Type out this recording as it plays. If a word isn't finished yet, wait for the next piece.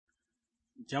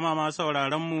Jama'a masu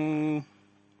sauraronmu,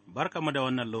 barkamu da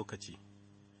wannan lokaci,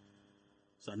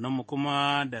 sannanmu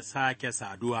kuma da sake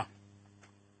saduwa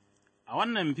a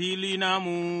wannan fili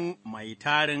namu mai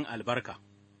tarin albarka,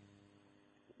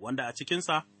 wanda a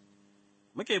cikinsa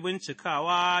muke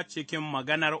bincikawa cikin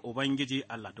maganar Ubangiji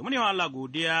Allah. Domin yawan Allah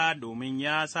godiya domin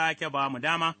ya sake ba mu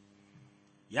dama,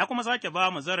 ya kuma sake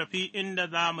ba mu zarafi inda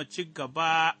za mu ci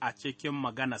gaba a cikin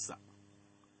maganarsa.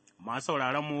 Masu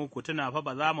sauraronmu ku tuna fa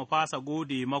ba za mu fasa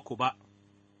gode maku ba,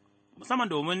 musamman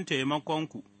domin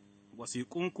taimakonku,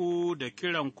 wasiƙunku da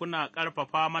kiran kuna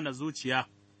ƙarfafa mana zuciya.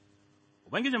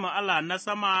 Ubangijinmu Allah na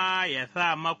sama ya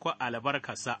sa maku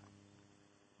albarkarsa,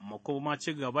 mu kuma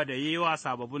ci gaba da yi wa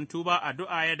sababbin tuba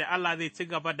addu'a yadda Allah zai ci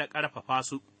gaba da ƙarfafa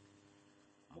su,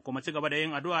 mu kuma ci gaba da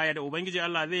yin addu'a yadda Ubangiji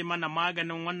Allah zai mana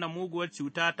maganin wannan muguwar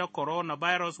cuta ta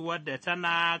coronavirus wadda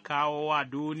tana kawo wa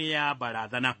duniya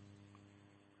barazana.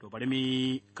 To, bari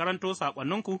mu karanto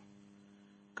saƙonninku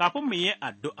kafin mu yi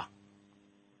addu'a.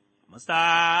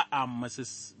 Musa a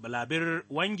Mrs. Balabir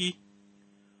Wangi,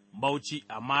 Bauchi,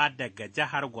 amma daga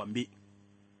jihar Gombe.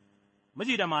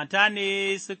 Miji da mata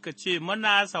ne suka ce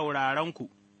muna sauraronku,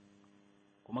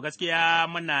 kuma gaskiya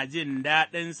muna jin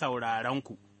daɗin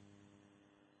sauraronku,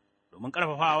 domin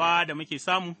ƙarfafawa da muke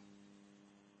samu,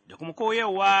 da kuma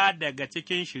koyarwa daga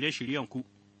cikin shirye-shiryenku.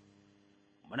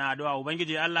 Muna addu'a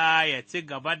Ubangiji Allah ya ci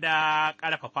gaba da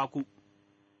ƙarfafa ku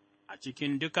a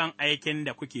cikin dukan aikin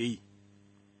da kuke yi.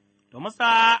 To,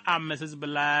 Musa a Mrs.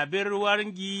 Balabir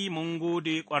Wangi mun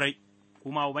gode ƙwarai,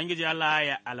 kuma Ubangiji Allah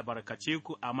ya albarkace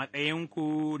ku a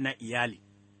matsayinku na iyali.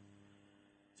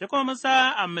 Sai kuma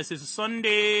Musa a Mrs.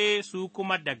 Sunday su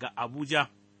kuma daga Abuja,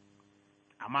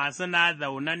 amma suna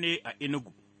zaune ne a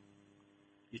Enugu.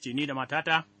 Yace ni da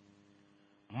matata,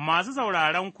 masu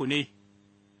sauraron ku ne.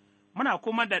 Muna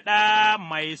kuma da ɗa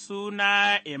mai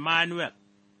suna Emmanuel,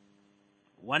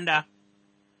 wanda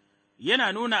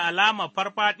yana nuna alama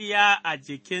farfaɗiya a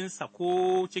jikinsa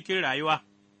ko cikin rayuwa,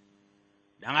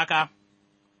 don haka,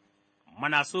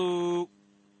 muna so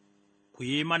ku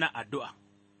yi mana addu'a.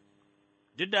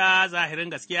 Duk da zahirin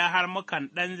gaskiya har mukan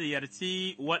ɗan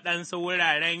ziyarci waɗansu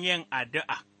wuraren yin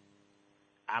addu'a,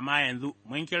 amma yanzu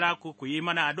mun kira ku yi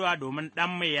mana addu'a domin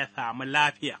ɗanmu ya samu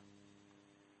lafiya.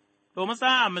 To,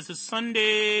 Musa a Mrs.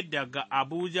 Sunday daga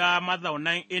Abuja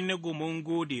mazaunan Enugu mun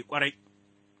gode ƙwarai,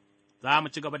 za mu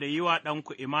ci gaba da yi wa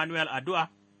ɗanku Emmanuel addu'a,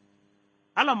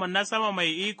 Allahnmu na sama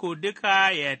mai iko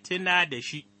duka ya tuna da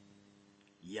shi,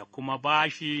 ya kuma ba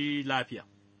shi lafiya.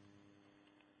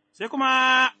 Sai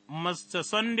kuma Mr.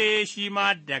 Sunday shi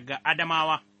ma daga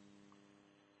Adamawa,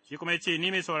 shi kuma ya ce,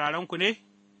 Ni mai sauraronku ne,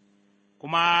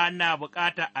 kuma na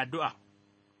bukata addu'a.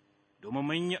 Domin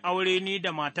mun yi aure ni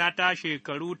da matata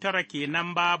shekaru 9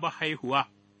 kenan babu haihuwa,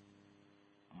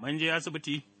 mun je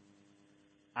asibiti,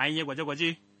 an yi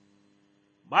gwaje-gwaje,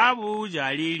 babu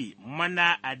jariri,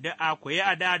 mana addu'a ku yi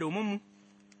addu'a domin mu,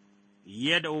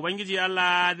 yadda Ubangiji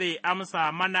Allah zai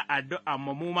amsa mana addu'a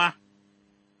mu ma,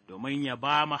 domin ya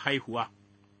ba mu haihuwa.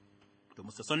 To,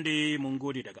 Mr. Sunday mun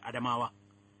gode daga Adamawa.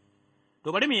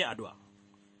 To, bari mu yi addu'a.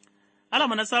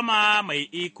 Allahnmu na sama mai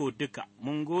iko duka,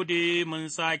 mun gode mun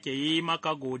sake yi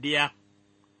maka godiya,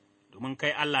 domin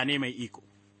kai Allah ne mai iko.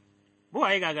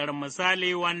 Buwaye gagarin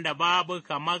misali wanda babu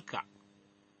kamar ka,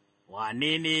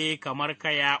 wane ne kamar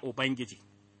ka ya Ubangiji,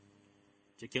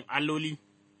 cikin alloli,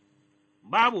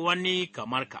 babu wani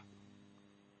kamar ka,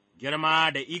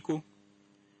 girma da iko,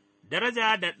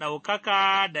 daraja da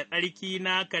ɗaukaka da tsarki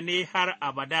naka ne har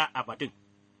abada abadin,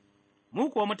 mu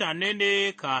kuwa mutane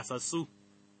ne kasassu.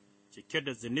 Cike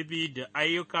da zunubi da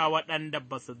ayyuka waɗanda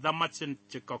ba su zama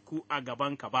cikakku a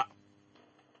gabanka ba,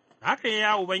 haka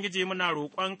ya Ubangiji muna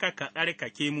roƙonka ka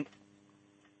tsarkake mu,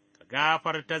 ka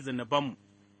gafarta zunubanmu,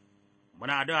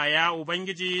 muna addu'a ya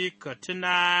Ubangiji ka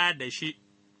tuna da shi,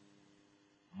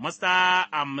 Masta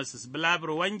a Mrs. Balabir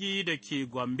Wangi da ke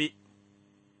Gombe,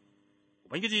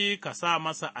 Ubangiji ka sa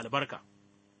masa albarka,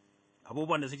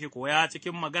 abubuwan da suke koya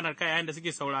cikin maganar kai yayin da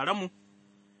suke sauraronmu.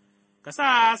 Ka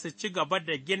sa su ci gaba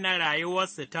da gina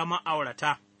rayuwarsu ta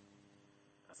ma'aurata,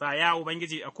 ka sa ya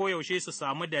Ubangiji a koyaushe su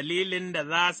samu dalilin da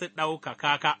za su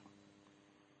ɗaukaka ka.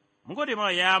 Mun gode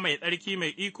ma ya mai tsarki mai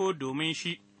iko domin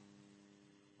shi,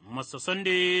 Mr.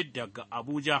 Sunday daga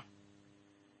Abuja,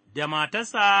 da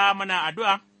matarsa muna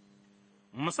addu'a,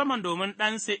 musamman domin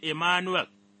ɗansa Emmanuel,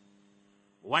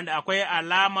 wanda akwai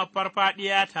alama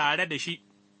farfaɗiya tare da shi.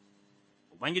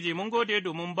 Ubangiji, mun gode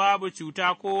domin babu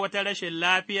cuta ko wata rashin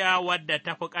lafiya wadda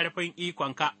ta fi ƙarfin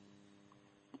ikonka,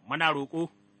 muna roƙo,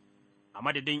 a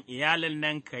madadin iyalin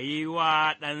nan ka yi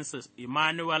wa ɗansa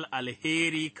Emmanuel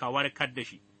alheri ka warkar da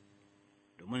shi,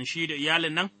 domin shi da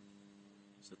iyalin nan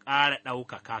su ƙara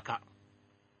ɗaukaka ka.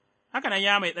 Haka Hakanan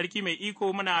ya mai tsarki mai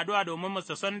iko muna addu'a domin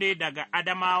Mr. Sunday daga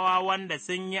Adamawa wanda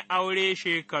sun yi aure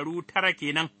shekaru 9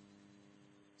 kenan.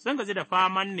 Sun gaji da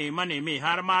faman neme-neme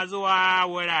har ma zuwa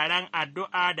wuraren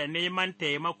addu'a da neman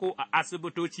taimako a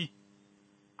asibitoci,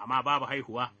 amma babu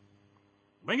haihuwa.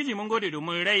 Ubangiji mun gode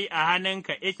domin rai a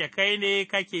hannunka yake kai ne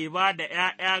kake ba da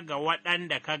 ’ya'ya ga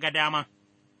waɗanda ka ga dama.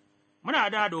 Muna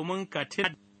addu'a domin ka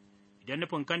tuna, idan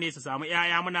nufinka ne su samu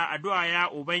 ’ya'ya muna addu'a ya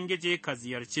Ubangiji ka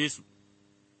ziyarce su,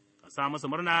 ka sa musu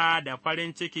murna da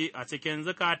farin ciki a cikin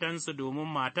zukatansu domin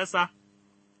matarsa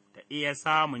ta iya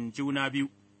samun juna biyu,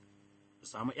 su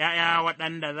samu ’ya'ya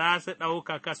waɗanda za su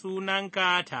ɗaukaka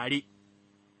sunanka tare.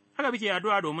 Haka muke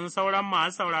addu'a domin sauran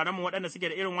masu sauraronmu waɗanda suke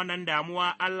da irin wannan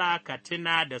damuwa, Allah ka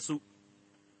tuna da su,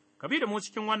 ka bi da mu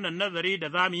cikin wannan nazari da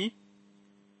za mu yi,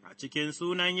 a cikin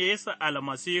sunan Yesu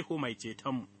almasihu mai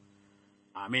cetonmu.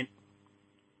 Amin.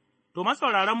 To,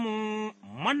 masauraranmu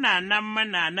muna nan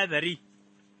muna nazari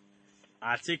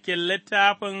a cikin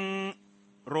littafin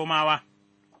Romawa,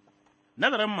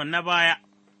 nazarinmu na baya,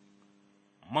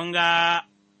 mun ga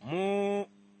mu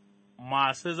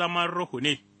masu zaman ruhu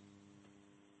ne.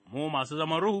 Mu masu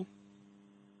zaman ruhu,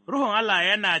 Ruhun Allah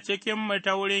yana cikinmu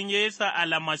ta wurin Yesu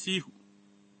almasihu,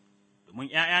 domin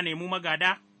 ’ya'ya ne mu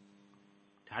magada,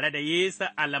 tare da Yesu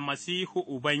almasihu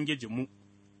Ubangijinmu.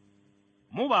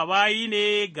 Mu ba bayi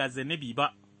ne ga zunubi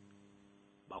ba,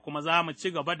 ba kuma za mu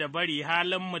ci gaba da bari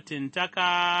halin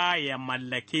mutuntaka ya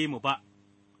mallake mu ba,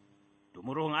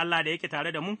 domin Ruhun Allah da yake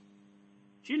tare da mu,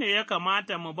 shi ne ya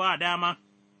kamata mu ba dama,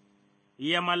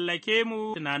 ya mallake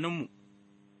mu tunaninmu.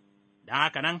 Don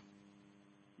haka nan,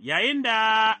 yayin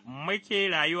da muke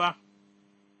rayuwa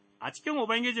a cikin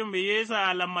Ubangijinmu Yesu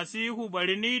almasihu,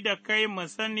 bari ni da kai mu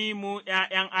sani mu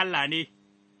 ’ya'yan Allah ne,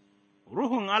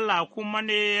 Ruhun Allah kuma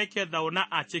ne yake zaune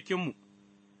a cikinmu,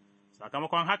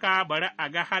 sakamakon haka bari a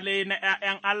ga hali na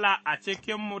 ’ya'yan Allah a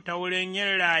cikinmu ta wurin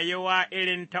yin rayuwa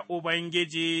irin ta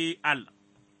Ubangiji Allah.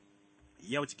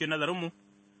 Yau cikin nazarinmu,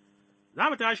 za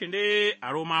mu tashi ne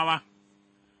a Romawa.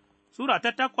 Sura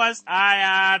ta 8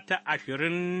 aya ta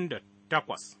 28,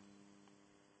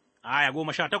 aya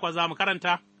 18 za mu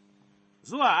karanta,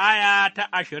 zuwa aya ta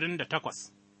 28.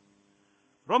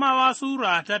 Romawa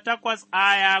Sura ta 8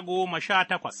 aya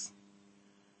 18,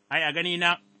 ai, a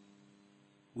ganina,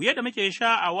 wuya da muke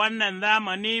sha a wannan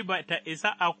zamani ba ta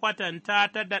isa a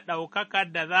kwatanta ta da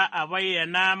ɗaukakar da za a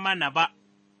bayyana mana ba,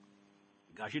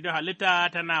 ga shi da halitta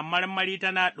tana marmari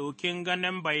tana ɗokin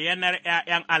ganin bayyanar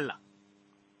 ’ya'yan Allah.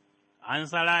 An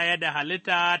saraya da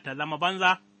halitta ta zama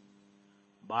banza,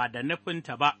 ba da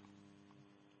nufinta ba,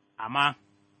 amma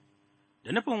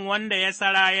da nufin wanda ya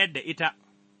sarayar da ita,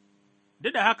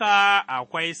 duk da haka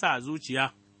akwai sa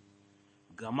zuciya,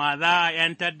 gama za a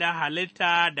 ’yantar da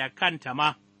halitta da kanta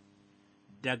ma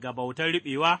daga bautar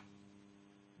riɓewa,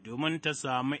 domin ta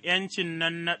samu ’yancin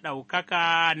nan na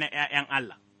ɗaukaka na ’ya'yan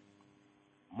Allah.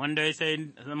 Mun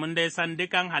dai san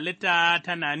dukan halitta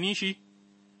tana nishi,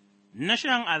 na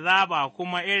shan azaba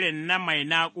kuma irin na mai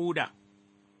naƙuda,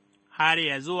 har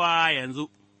ya zuwa yanzu,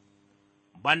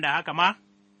 banda haka ma,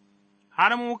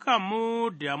 har mu kanmu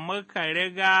da muka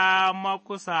riga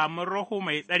maku sami Ruhu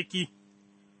mai tsarki,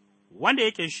 wanda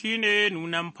yake shi ne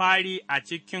nunan fari a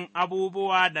cikin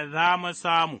abubuwa da za mu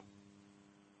samu,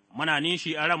 muna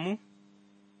nishi a ranmu,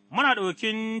 muna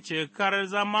ɗokin cikar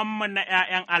zamanmu na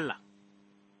 ’ya'yan Allah,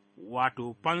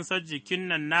 wato, fansar jikin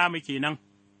nan namu kenan.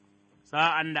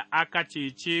 Sa'an da aka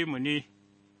cece mu ne,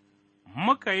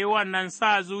 muka yi wannan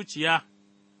sa zuciya,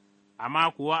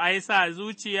 amma kuwa ai sa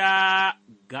zuciya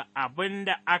ga abin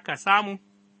da aka samu,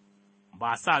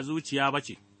 ba sa zuciya ba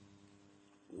ce,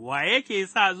 wa yake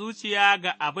sa zuciya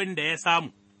ga abin da ya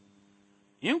samu,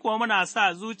 in kuwa muna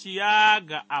sa zuciya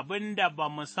ga abin da ba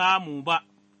mu samu ba,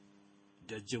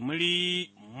 da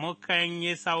jimiri mukan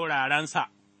yi saurarensa,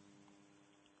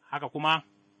 haka kuma,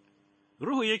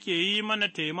 Ruhu yake yi mana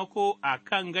taimako a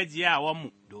kan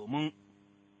gajiyawanmu, domin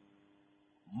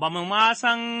ba mu ma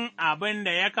san abin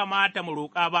da ya kamata mu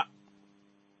roƙa ba,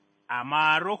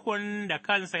 amma Ruhun da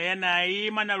kansa yana yi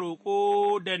mana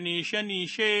roƙo da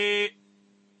nishe-nishe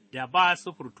da ba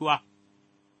su furtuwa,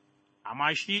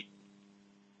 amma shi,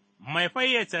 mai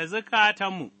fayyace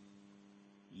zukatanmu,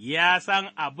 ya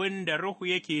san abin da Ruhu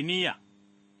yake niyya.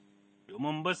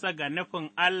 Domin bisa ga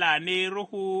nufin Allah ne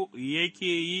Ruhu yake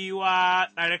yi wa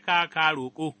tsarkaka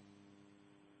roƙo,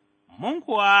 mun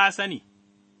kuwa sani,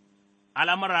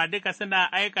 al'amura duka suna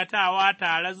aikatawa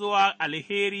tare zuwa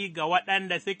alheri ga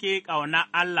waɗanda suke ƙauna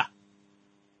Allah,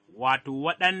 wato,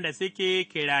 waɗanda suke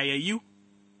kirayayyu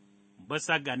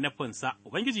bisa ga nufinsa.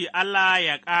 Ubangiji Allah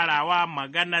ya ƙara wa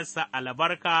maganarsa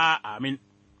albarka, amin.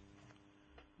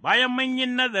 bayan mun yi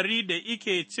nazari da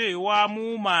ike cewa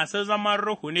mu masu zaman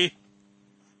ruhu ne,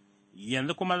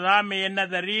 yanzu kuma za mu yi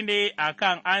nazari ne a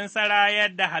kan an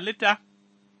sarayar da halitta,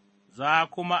 za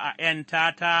kuma a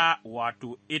 ’yanta ta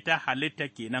wato ita halitta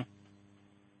kenan.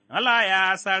 Allah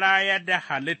ya sarayar da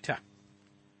halitta,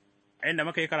 inda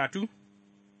muka yi karatu,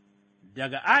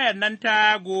 daga ayan nan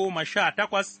ta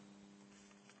 18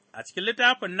 a cikin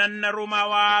littafin nan na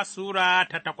Romawa Sura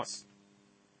ta 8,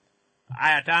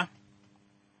 ayata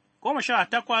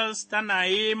 18 tana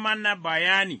yi mana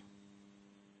bayani,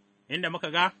 inda muka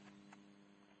ga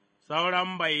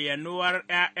sauran bayyanuwar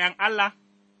 ’ya'yan Allah,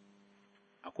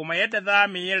 a kuma yadda za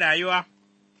mu yi rayuwa,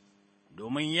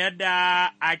 domin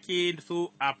yadda ake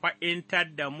so a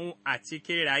fahimtar da mu a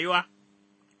cikin rayuwa,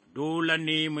 dole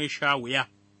ne mu sha wuya.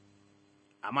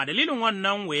 Amma dalilin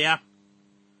wannan wuya,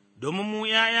 domin mu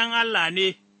 ’ya'yan Allah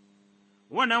ne,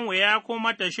 wannan wuya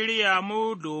kuma ta shirya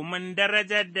mu domin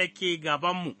darajar da ke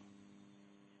gabanmu.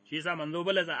 Shi sa manzo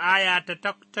Bulus aya ta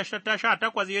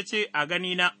 18 ya ce, A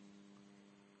ganina,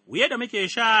 wuya da muke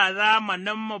sha a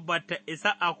zamaninmu ba ta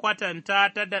isa a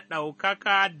kwatanta ta da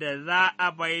ɗaukaka da za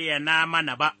a bayyana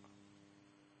mana ba.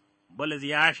 Bulus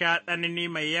ya sha tsanani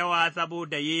mai yawa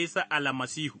saboda Yesu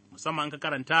almasihu, musamman ka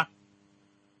karanta.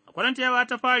 A Korintiyawa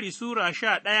ta fari Sura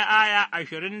 11 aya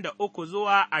 23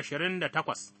 zuwa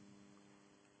 28,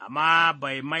 amma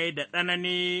bai mai da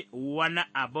tsanani wani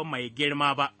abu mai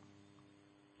girma ba,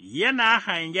 yana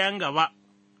hangen gaba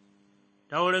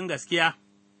ta wurin gaskiya.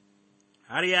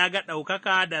 Har ya ga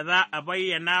ɗaukaka da za a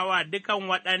bayyana wa dukan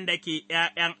waɗanda ke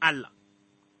 ’ya'yan Allah,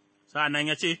 sa'an nan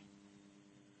ya ce,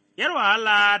 ’Yar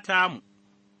wahala tamu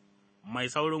mai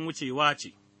saurin wucewa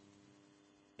ce,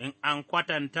 in an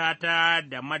kwatanta ta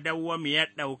da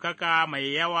madawwamiyar ɗaukaka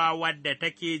mai yawa wadda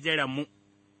take jiranmu,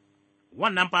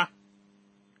 wannan fa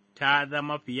ta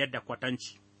zama fiye da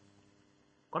kwatanci.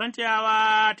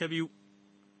 Korintiyawa ta 2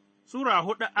 Sura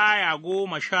 4 aya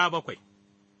 17.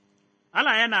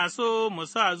 Allah yana so mu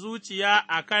sa zuciya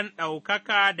a kan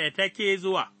ɗaukaka da take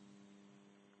zuwa,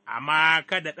 amma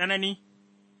kada tsanani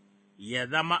ya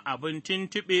zama abin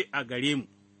tuntuɓe a gare mu.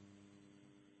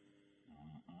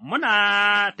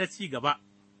 Muna ta ci gaba,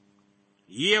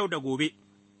 yau da gobe,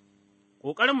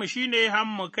 ƙoƙarinmu shi ne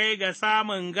mu kai ga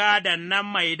samun gadon nan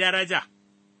mai daraja.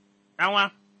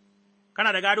 ɗanwa,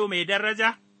 kana da gado mai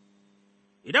daraja?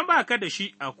 Idan ba ka da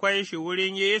shi, akwai shi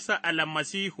wurin Yesu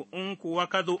almasihu in kuwa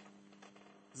ka zo.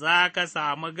 Za ka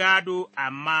samu gado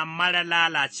amma mara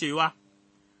lalacewa,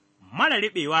 mara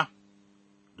riɓewa,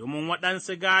 domin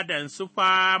waɗansu gadon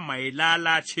sufa mai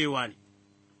lalacewa ne.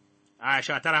 A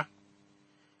 19,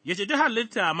 ya ce,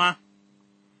 halitta ma,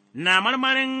 na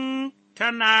marmarin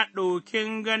tana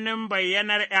ɗokin ganin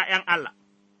bayyanar ’ya'yan Allah.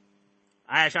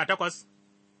 Aya 18,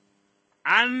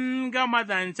 an gama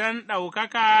zancen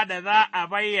ɗaukaka da za a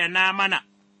bayyana mana.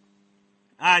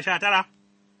 Aya 19,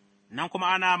 nan kuma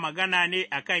ana magana ne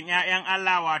a kan ’ya'yan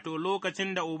Allah, wato,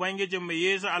 lokacin da Ubangijinmu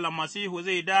Yesu almasihu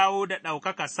zai dawo da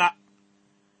ɗaukakarsa,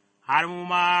 har mu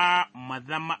ma mu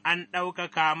zama an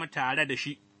ɗaukaka mu tare da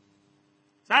shi,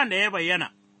 sa'an da ya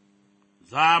bayyana,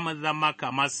 za mu zama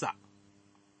kamarsa.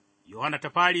 Yohana ta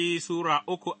fari Sura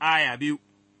 3 aya 2.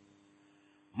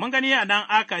 Mun gani a nan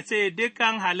aka ce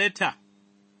dukan halitta,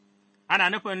 ana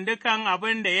nufin dukan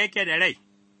abin da yake da rai,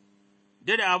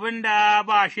 duk abin da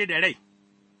ba shi da rai.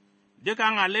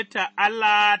 Dukan halitta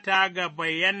Allah ta ga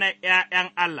bayyana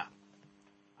 ’ya'yan Allah,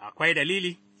 akwai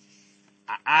dalili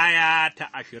a aya ta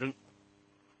 20,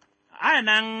 aya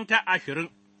nan ta 20,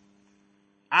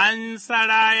 an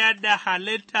sarayar da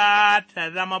halitta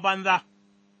ta zama banza,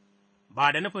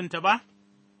 ba da nufinta ba,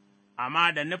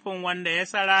 amma da nufin wanda ya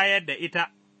sarayar da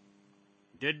ita,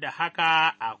 duk da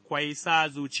haka akwai sa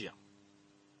zuciya.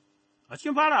 A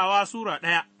cikin farawa Sura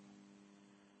 1,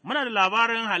 muna da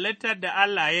labarin halittar da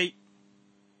Allah ya yi.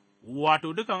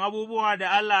 Wato, dukan abubuwa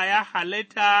da Allah ya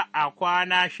halitta a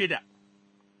kwana 6,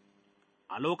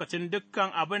 a lokacin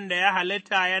dukkan abin da ya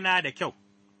halitta yana da kyau,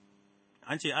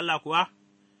 an ce Allah kuwa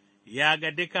ya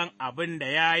ga dukan abin da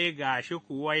ya yi gashi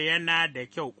kuwa yana da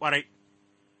kyau ƙwarai.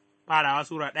 Farawa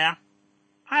Sura 1,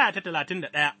 aya ta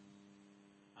 31,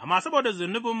 amma saboda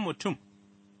zunubin mutum,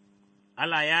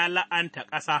 Allah ya la'anta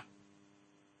ƙasa,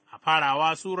 a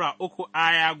farawa Sura 3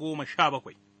 aya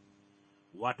 17.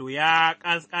 Wato, ya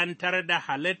ƙasƙantar da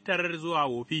halittar zuwa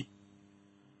wofi,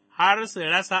 har su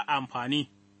rasa amfani,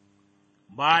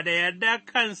 ba da yadda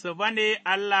kansu ba ne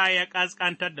Allah ya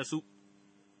ƙasƙantar da su,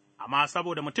 amma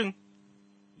saboda mutum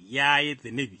ya yi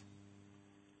zunubi.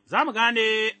 Za mu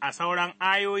gane a sauran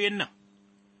ayoyin nan,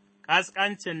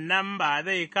 ƙasƙancin nan ba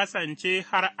zai kasance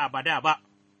har abada ba,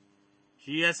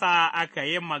 shi ya sa aka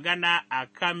yi magana a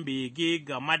kan bege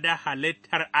game da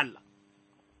halittar Allah.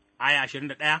 Aya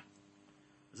 21,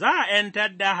 za a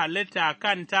 ’yantar da halitta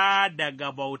kanta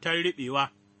daga bautar riɓewa,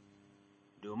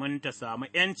 domin ta samu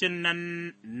 ’yancin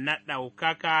nan na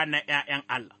ɗaukaka na ’ya'yan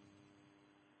Allah.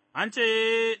 An ce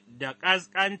da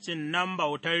ƙasƙancin nan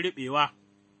bautar riɓewa,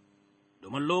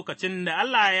 domin lokacin da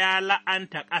Allah ya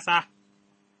la'anta ƙasa,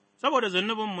 saboda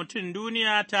zunubin mutum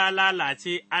duniya ta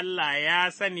lalace, Allah ya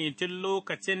sani tun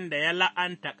lokacin da ya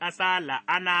la'anta ƙasa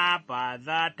la'ana ba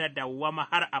za ta dawwama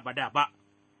har abada ba,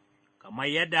 kamar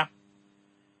yadda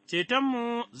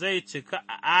cetonmu zai cika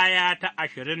a aya ta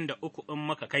 23 in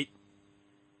muka kai.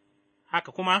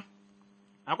 Haka kuma,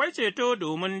 akwai ceto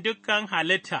domin dukkan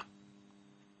halitta,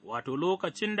 wato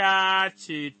lokacin da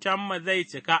cetonmu zai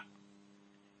cika,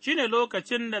 shi ne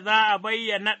lokacin da za a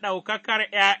bayyana ɗaukakar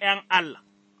 ’ya'yan Allah,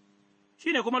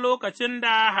 shi ne kuma lokacin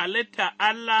da halitta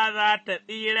Allah za ta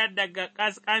tsira daga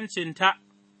ƙasƙancinta,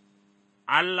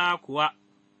 Allah kuwa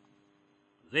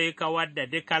zai kawar da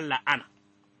dukan la'ana.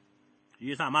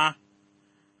 Shi sama,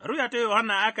 Ruya ta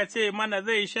Yohanna aka ce mana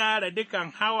zai share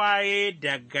dukan hawaye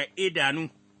daga idanu,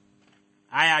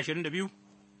 aya 22,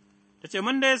 ta ce,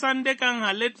 Mun dai san dukan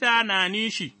halitta na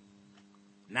nishi,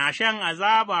 na shan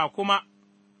azaba kuma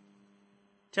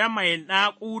ta mai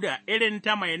naƙuda, irin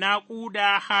ta mai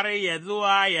naƙuda har ya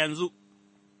zuwa yanzu.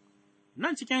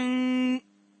 Nan cikin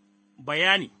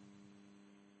bayani,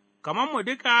 kamanmu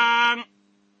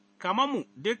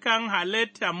dukan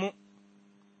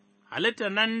halitta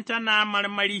nan tana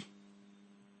marmari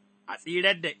a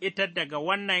tsirar da ita daga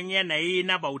wannan yanayi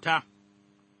na bauta,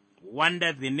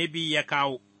 wanda zunubi ya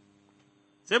kawo.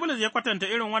 Sai Bulus ya kwatanta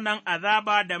irin wannan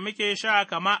azaba da muke sha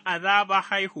kama azaba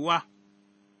haihuwa,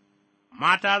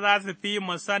 mata za su fi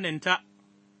mu saninta,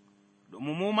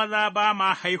 domin mu maza ba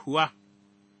ma haihuwa,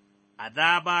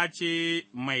 azaba ce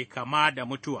mai kama da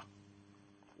mutuwa,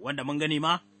 wanda mun gani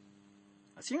ma.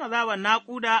 A cikin azabar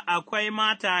naƙuda akwai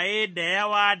mataye da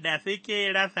yawa da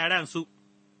suke rasa ransu,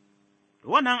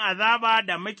 wannan azaba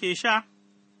da muke sha,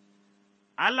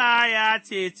 Allah ya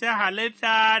ceci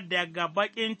halitta daga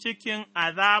baƙin cikin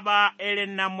azaba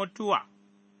irin na mutuwa,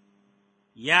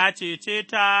 ya cece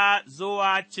ta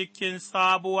zuwa cikin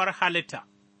sabuwar halitta,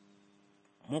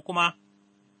 mu kuma,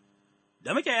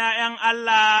 da muke ’ya'yan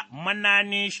Allah muna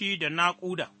nishi da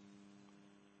naƙuda,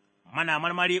 mana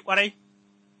marmari ƙwarai.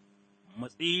 Mu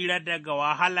tsira daga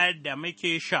wahalar da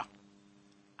muke sha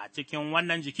a cikin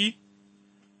wannan jiki,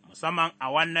 musamman a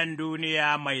wannan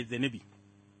duniya mai zunubi.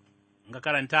 In ka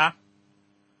karanta,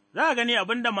 za a gani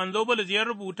abin da manzo Bulus ya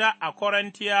rubuta a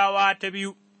Korintiyawa ta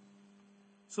 2,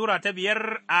 Sura ta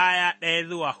 5, aya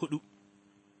 1-4,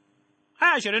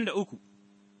 aya 23,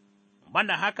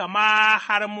 banda haka ma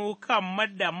har mu kanmu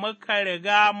da muka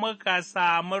riga muka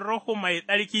sami Ruhu Mai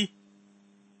Tsarki,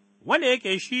 wanda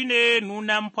yake shi ne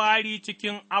nunan fari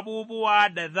cikin abubuwa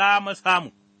da za mu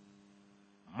samu,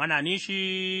 mana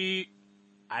nishi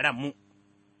a ranmu,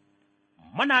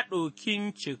 muna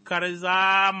ɗokin cikar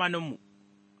zamaninmu,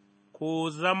 ko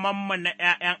zamanmu na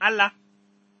 ’ya'yan Allah,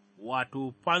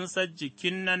 wato, fansar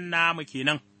jikin nan namu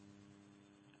kenan.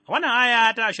 Wannan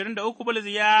aya ta 23 Bulus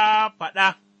ya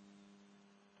faɗa,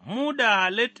 mu da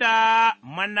halitta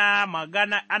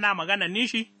ana magana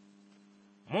nishi,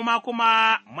 mu ma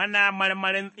kuma mana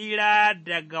marmarin tsira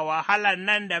daga wahalar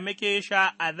nan da muke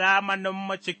sha a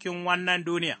zamaninmu cikin wannan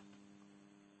duniya.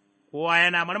 Kowa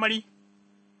yana marmari,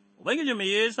 Ubangijinmu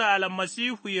Yesu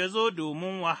almasihu ya zo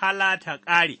domin wahala ta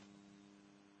ƙare,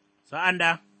 sa'an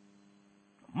da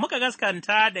muka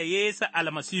gaskanta da Yesu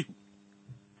almasihu,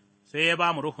 sai ya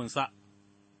ba mu Ruhunsa.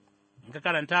 In ka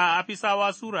karanta a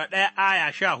Afisawa Sura 1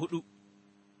 aya 14,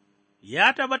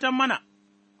 ya tabbatar mana,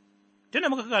 tunda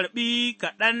muka karɓi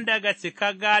kaɗan daga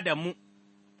cika da mu,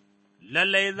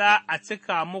 lallai za a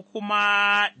cika mu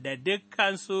kuma da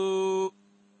dukansu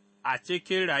a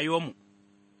cikin rayuwarmu.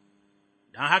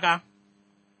 Don haka,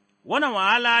 wannan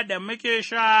wahala da muke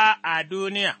sha a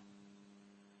duniya,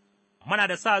 muna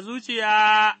da sa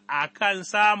zuciya a kan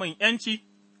samun ’yanci,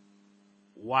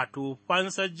 wato,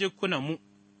 fansar jikunanmu.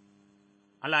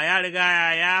 Allah ya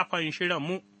riga ya fanshi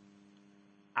ranmu,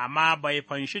 amma bai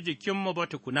fanshi jikinmu ba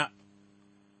tukuna.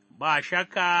 Ba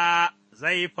shakka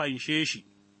zai fanshe shi,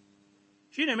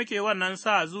 shi ne muke wannan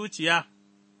sa zuciya,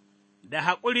 da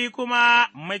haƙuri kuma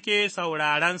muke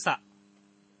saurarensa,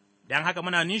 don haka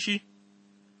muna nishi,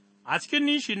 a cikin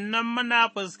nishin nan muna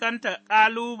fuskantar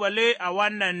ƙalubale a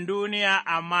wannan duniya,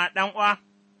 amma ɗan'uwa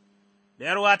da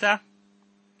 ’yarwata,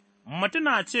 mu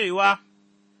tuna cewa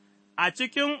a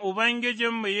cikin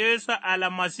Ubangijinmu Yesu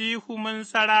almasihu mun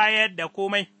sarayar da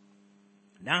komai,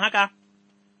 don haka,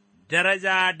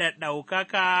 daraja da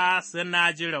ɗaukaka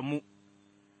suna jira mu,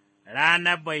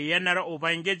 ranar bayyanar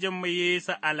Ubangijinmu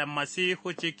Yesu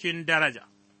almasihu cikin daraja.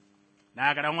 Da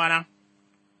haka ɗan'wana,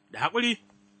 da haƙuri,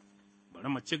 bari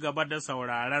mu ci gaba da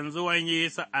sauraron zuwan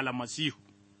Yesu almasihu,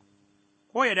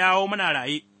 ko ya dawo muna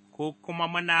raye, ko kuma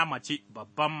muna mace,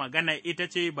 babban magana ita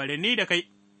ce bari ni da kai,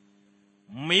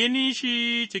 mu yi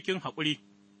nishi cikin haƙuri,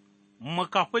 mu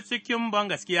kafi cikin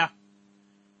bangaskiya.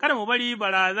 Kada mu bari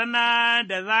barazana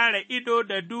da zara ido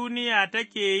da duniya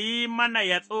take yi mana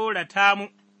ya tsorata mu,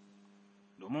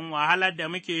 domin wahalar da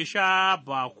muke sha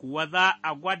ba kuwa za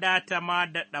a gwada ta ma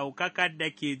da ɗaukakar da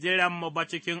ke jiranmu ba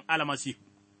cikin almasihu.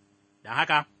 Don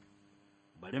haka,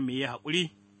 bari mu yi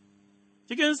haƙuri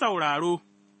cikin sauraro,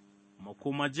 mu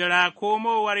kuma jira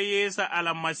komowar Yesu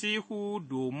almasihu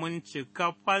domin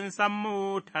cika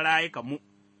fansanmu ta rayukanmu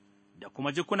da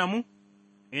kuma jikunanmu,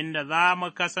 inda za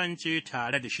mu kasance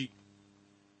tare da shi.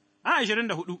 A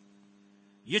 24,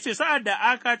 ya ce, Sa'ad da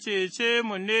aka cece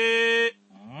mu ne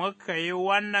muka yi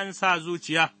wannan sa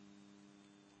zuciya,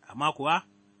 amma kuwa,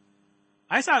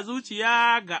 ai, sa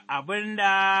zuciya ga abin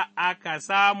da aka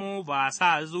samu ba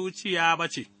sa zuciya ba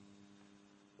ce,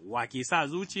 wa ke sa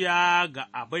zuciya ga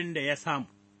abin da ya samu.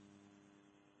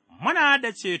 Muna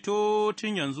da ceto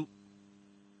tun yanzu.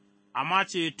 Amma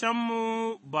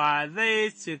cetonmu ba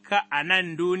zai cika a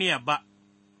nan duniya ba,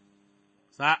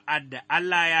 sa'ad da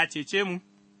Allah ya cece mu,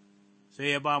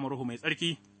 sai ya ba mu Ruhu Mai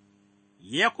Tsarki,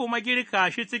 ya kuma girka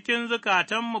shi cikin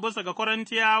zukatanmu bisa ga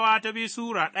Korintiyawa ta biyu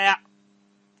Sura 1,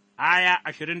 aya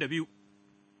 22,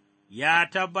 ya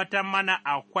tabbatar mana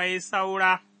akwai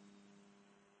saura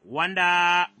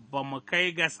wanda ba mu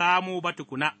kai ga samu ba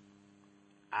tukuna,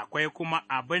 akwai kuma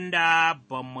abin da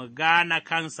ba mu gane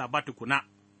kansa ba tukuna.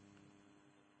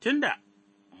 Tunda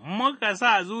muka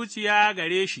sa zuciya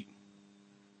gare shi,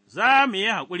 za mu yi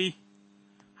haƙuri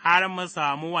har mu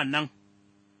samu wannan.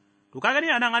 To, ka gani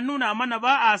a nan an nuna mana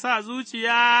ba a sa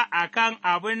zuciya a kan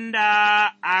abin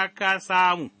da aka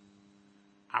samu,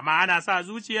 amma ana sa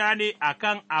zuciya ne a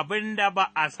kan abin da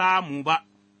ba a samu ba,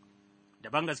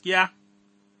 daban gaskiya,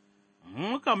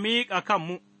 muka miƙa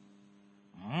kanmu,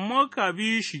 muka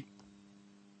bi shi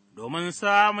domin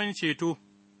samun ceto.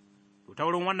 Ta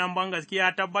wurin wannan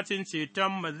bangaskiya tabbacin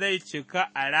cetonmu zai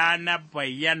cika a ranar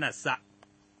bayyanarsa.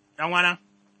 ’Yan'wana,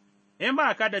 in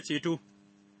ba ka da ceto,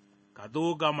 ka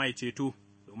zo ga mai ceto,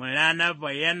 domin ranar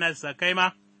bayyanarsa kai ma,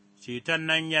 ceton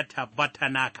nan ya tabbata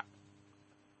naka.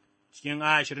 Cikin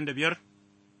aya 25,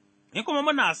 in kuma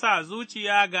muna sa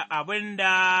zuciya ga abin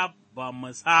da ba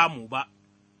mu samu ba,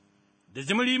 da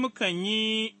jimiri mukan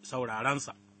yi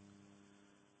sauraronsa.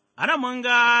 A nan mun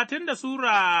ga tun da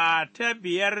Sura ta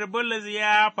 5 Bulus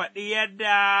ya faɗi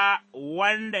yadda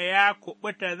wanda ya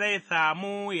kuɓuta zai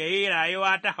samu ya yi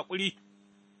rayuwa ta haƙuri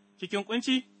cikin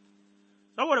ƙunci,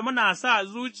 saboda muna sa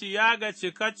zuciya ga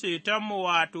cika cetonmu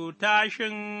wato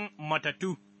tashin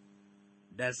matattu,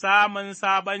 da samun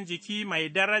sabon jiki mai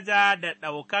daraja da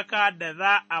ɗaukaka da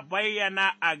za a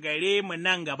bayyana a gare mu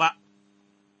nan gaba,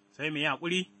 sai mu yi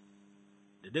haƙuri.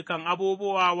 Da dukan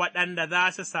abubuwa waɗanda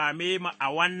za su same mu a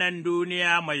wannan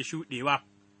duniya mai shuɗewa,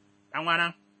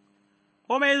 ɗan'wana,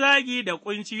 komai zagi da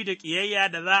ƙunci da ƙiyayya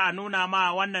da za a nuna ma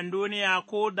a wannan duniya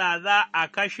ko da za a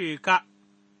kashe ka,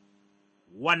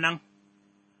 wannan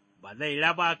ba zai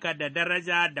raba ka da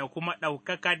daraja da kuma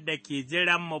ɗaukakar da ke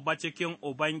jiranmu ba cikin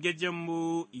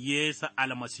Ubangijinmu Yesu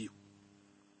almasihu.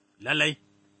 Lallai,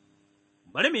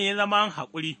 bari mu yi zaman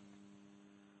haƙuri,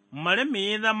 bari mu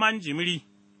yi zaman jimiri.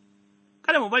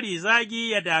 Kada mu bari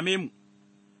zagi ya dame mu,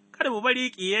 kada mu bari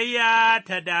ƙiyayya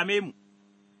ta dame mu,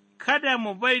 kada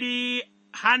mu bari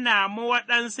hana mu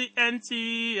waɗansu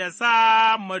 ’yanci ya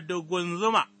sa mu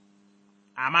dugunzuma,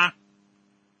 amma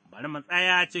bari mu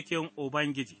tsaya cikin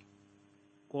Ubangiji,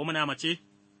 ko muna mace,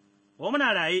 ko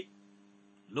muna raye,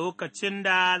 lokacin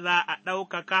da za a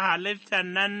ɗaukaka halittar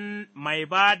nan mai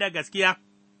ba da gaskiya,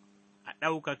 a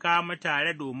ɗaukaka mu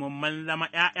tare domin mun zama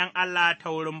 ’ya'yan Allah ta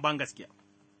wurin bangaskiya.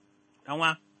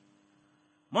 ɗanwa,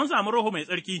 mun samu Ruhu Mai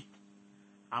Tsarki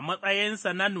a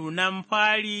matsayinsa na nunan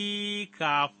fari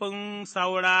kafin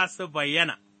saura su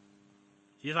bayyana,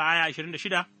 shi sa aya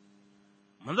 26,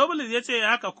 manzo Bulus ya ce,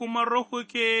 haka kuma Ruhu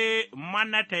ke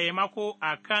mana taimako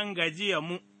a kan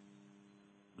mu,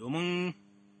 domin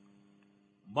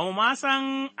ba mu ma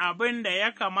san abin da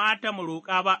ya kamata mu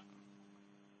roƙa ba.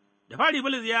 Da fari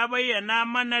Bulus ya bayyana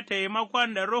mana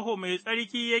taimakon da Ruhu Mai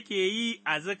Tsarki yake yi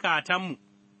a zukatanmu.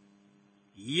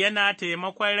 Yana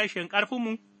taimakon rashin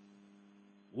ƙarfinmu,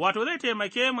 wato zai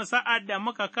taimake mu sa'ad da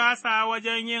muka kasa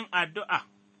wajen yin addu'a,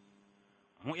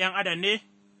 mu ’yan adam ne,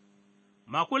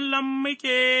 ma kullum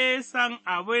muke san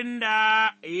abin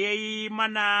da ya yi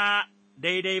mana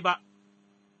daidai ba,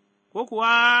 ko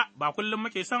kuwa ba kullum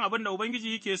muke son abin da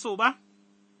Ubangiji yake so ba,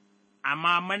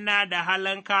 amma muna da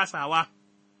halin kasawa,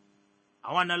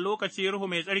 a wannan lokaci Ruhu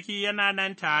Mai Tsarki yana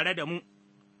nan tare da mu,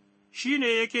 shi ne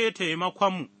yake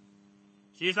taimakonmu,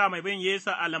 shi sa mai bin Yesu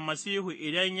almasihu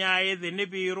idan ya yi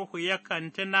zunubi Ruhu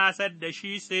yakan tunasar da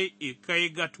shi sai kai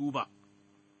ga tuba,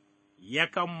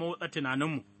 yakan motsa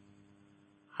tunaninmu,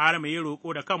 har mu yi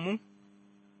roƙo da kanmu,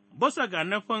 bisa ga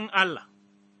nufin Allah.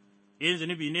 In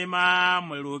zunubi ne ma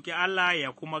mu roƙi Allah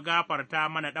ya kuma gafarta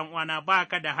mana ɗan'uwana ba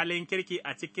ka da halin kirki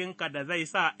a cikinka da zai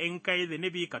sa in kai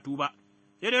zunubi ka tuba,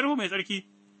 sai dai Ruhu Mai Tsarki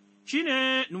shi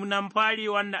ne nunan fari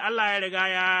wanda Allah ya riga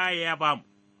ya ba mu,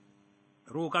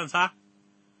 Ruhu kansa,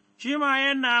 shi ma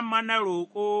yana mana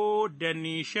roƙo da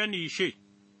nishe-nishe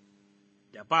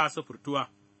da ba su furtuwa,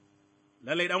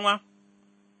 lallai ɗan'uwa,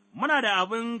 muna da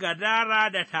abin gadara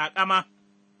da taƙama,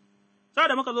 sa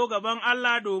da muka zo gaban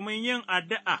Allah domin yin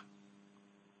addu'a.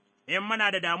 In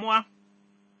muna da damuwa,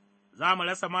 za mu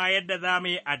rasa ma yadda za mu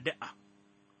yi addu'a,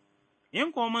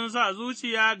 in ko mun sa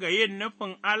zuciya ga yin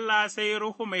nufin Allah sai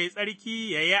Ruhu Mai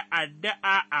Tsarki ya yi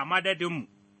addu'a a madadinmu,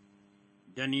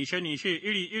 da nishe-nishe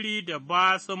iri-iri da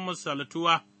ba su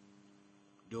misaltuwa,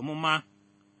 domin ma,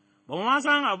 ba mu ma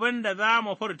san abin da za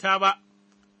mu furta ba,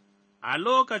 a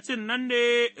lokacin nan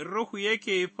ne Ruhu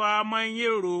yake faman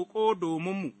yin roƙo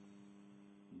dominmu,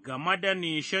 game da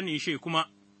nishe-nishe kuma.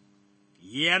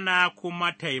 Yana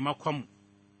kuma taimakonmu,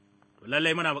 to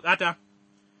lallai muna bukata,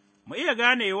 mu iya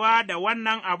ganewa da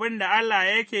wannan abin da Allah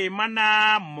yake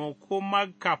mana mu kuma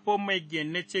kafi mu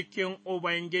gini cikin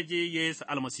Ubangiji Yesu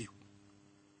almasihu.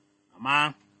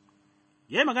 Amma,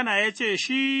 ya magana ya ce,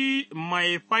 Shi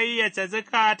mai fayyace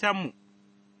zukatanmu,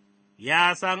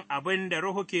 ya san abin da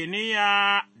Ruhu ke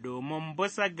niyya domin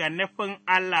bisa ga nufin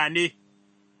Allah ne,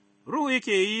 Ruhu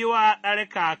yake yi wa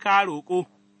tsarkaka roƙo.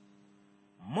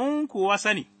 Mun kuwa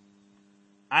sani,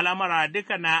 al'amura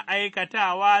duka na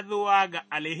aikatawa zuwa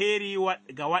ga alheri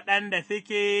ga waɗanda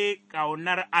suke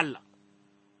ƙaunar Allah,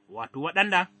 wato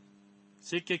waɗanda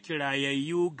suke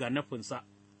kirayayyu ga nufinsa.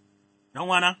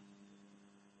 Ɗan'wana,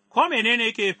 ko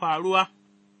menene ke faruwa,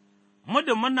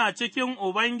 muddin muna cikin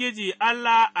Ubangiji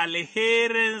Allah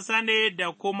alherinsa ne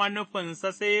da kuma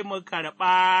nufinsa sai mu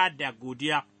karɓa da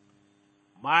godiya,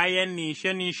 bayan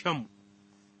nishe-nishenmu.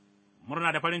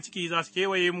 Murna da farin ciki za su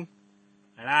kewaye mu,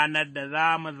 ranar da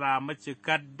za mu zamu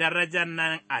cikar darajar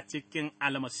nan a cikin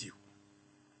almasihu.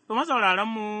 Kuma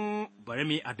sauraronmu bari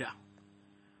mu yi addu'a.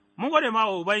 Mun gode ma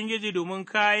wa Ubangiji domin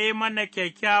kayi mana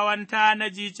kyakkyawan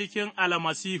tanaji cikin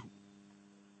almasihu,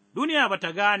 duniya ba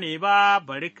ta gane ba,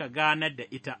 bari ka ganar da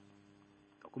ita,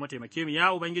 ka kuma taimake mu,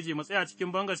 ya Ubangiji, mu tsaya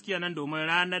cikin bangaskiya nan domin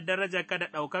ranar darajar ka da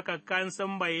ɗaukaka kan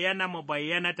sun bayyana mu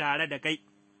bayyana tare da kai.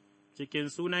 Cikin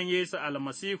sunan Yesu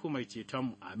almasihu mai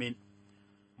cetonmu, amin.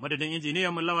 Madadin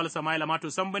injiniyan mun Lawal Sama'ila Mato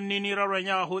Sambun ni rarren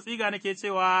yawa hotsiga nake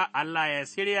cewa Allah ya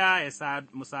shirya ya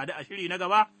mu sadu a shiri na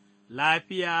gaba,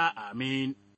 lafiya, amin.